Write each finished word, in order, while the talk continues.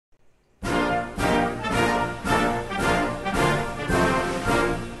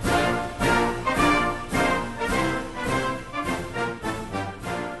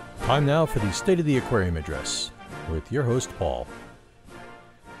Time now for the State of the Aquarium address with your host, Paul.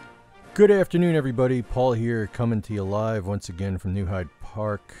 Good afternoon, everybody. Paul here, coming to you live once again from New Hyde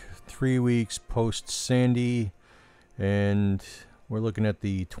Park, 3 weeks post Sandy, and we're looking at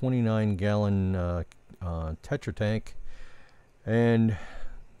the 29-gallon Tetra tank, and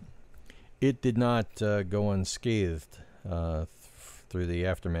it did not go unscathed through the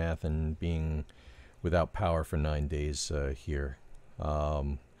aftermath and being without power for 9 days here.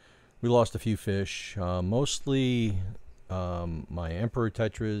 We lost a few fish, mostly my Emperor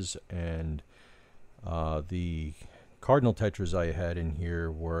Tetras, and the Cardinal Tetras I had in here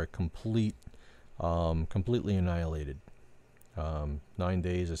were completely annihilated. 9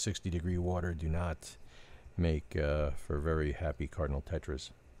 days of 60-degree water do not make for very happy Cardinal Tetras.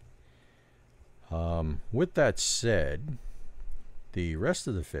 With that said, the rest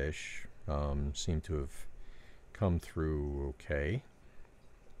of the fish seem to have come through okay.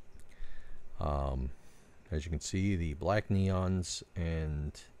 As you can see, the black neons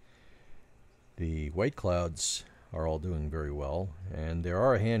and the white clouds are all doing very well, and there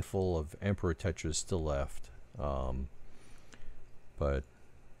are a handful of Emperor Tetras still left, but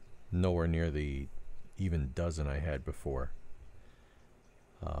nowhere near the even dozen I had before.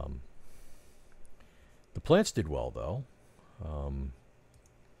 The plants did well, though,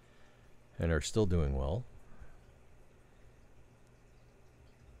 and are still doing well.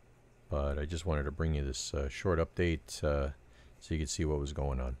 But I just wanted to bring you this short update so you could see what was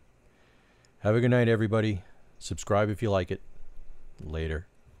going on. Have a good night, everybody. Subscribe if you like it. Later.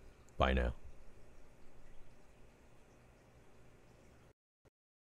 Bye now.